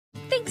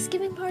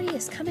Thanksgiving party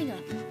is coming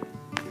up.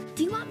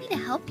 Do you want me to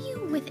help you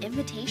with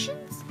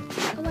invitations?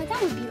 Oh, well,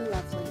 that would be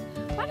lovely.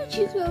 Why don't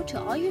you go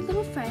to all your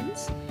little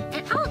friends,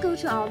 and I'll go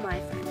to all my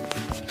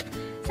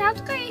friends.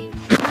 Sounds great.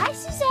 Bye,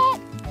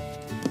 Suzette.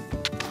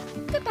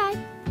 Goodbye.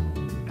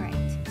 All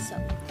right,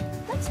 so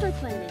let's start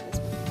planning this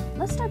one.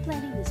 Let's start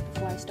planning this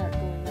before I start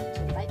going out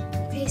to invite.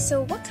 Okay,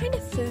 so what kind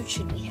of food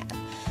should we have?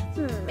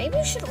 Maybe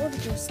we should order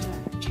just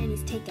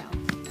Chinese takeout.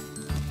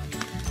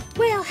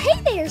 Well, hey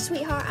there,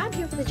 sweetheart. I'm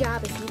here for the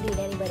job if you need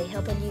anybody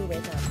helping you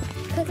with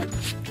cooking.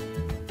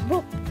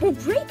 Well,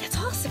 great. That's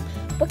awesome.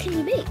 What can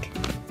you make?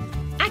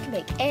 I can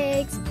make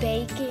eggs,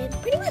 bacon,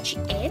 pretty much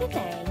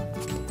anything.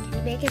 Can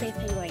you make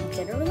anything like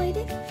dinner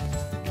related?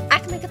 I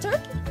can make a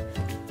turkey.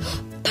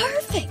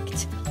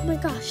 Perfect. Oh my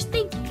gosh,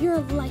 thank you. You're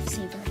a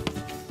lifesaver.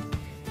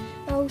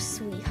 Oh,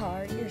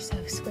 sweetheart, you're so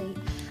sweet.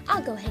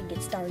 I'll go ahead and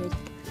get started.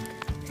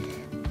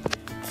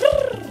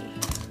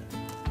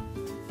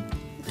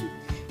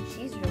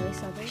 She's really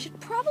something. I should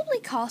probably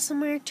call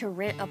somewhere to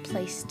rent a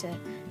place to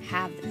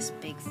have this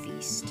big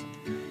feast.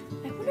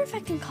 I wonder if I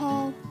can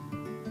call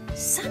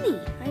Sunny.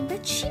 I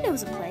bet she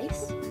knows a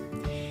place.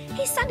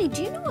 Hey, Sunny,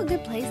 do you know a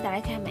good place that I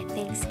can have my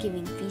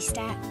Thanksgiving feast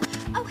at?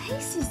 Oh, hey,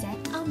 Suzette.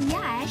 Yeah,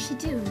 I actually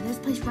do. There's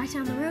a place right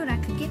down the road I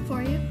could get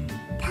for you.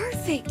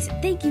 Perfect.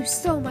 Thank you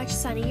so much,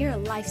 Sunny. You're a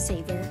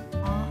lifesaver.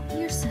 Aw,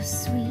 you're so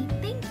sweet.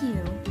 Thank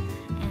you.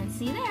 And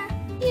see you there.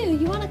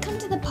 You want to come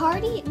to the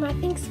party? My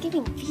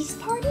Thanksgiving feast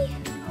party?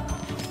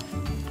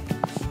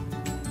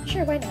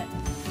 Sure, why not?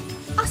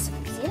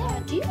 Awesome. See you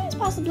there. Do you guys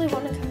possibly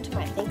want to come to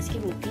my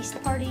Thanksgiving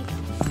feast party?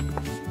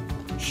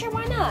 Sure,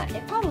 why not?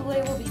 It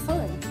probably will be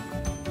fun.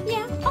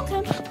 Yeah, I'll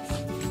come.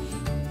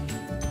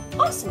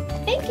 Awesome.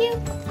 Thank you.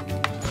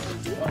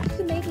 Do you think you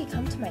could maybe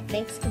come to my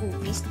Thanksgiving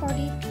feast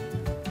party?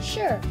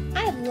 Sure,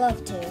 I'd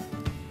love to.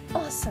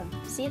 Awesome.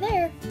 See you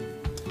there.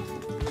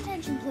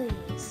 Attention,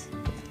 please.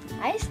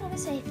 I just want to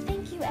say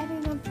thank you,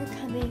 everyone, for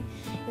coming.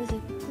 It was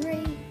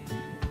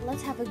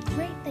let's have a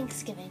great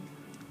Thanksgiving.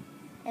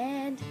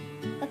 And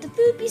let the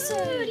food be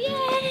served.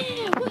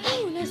 Yeah!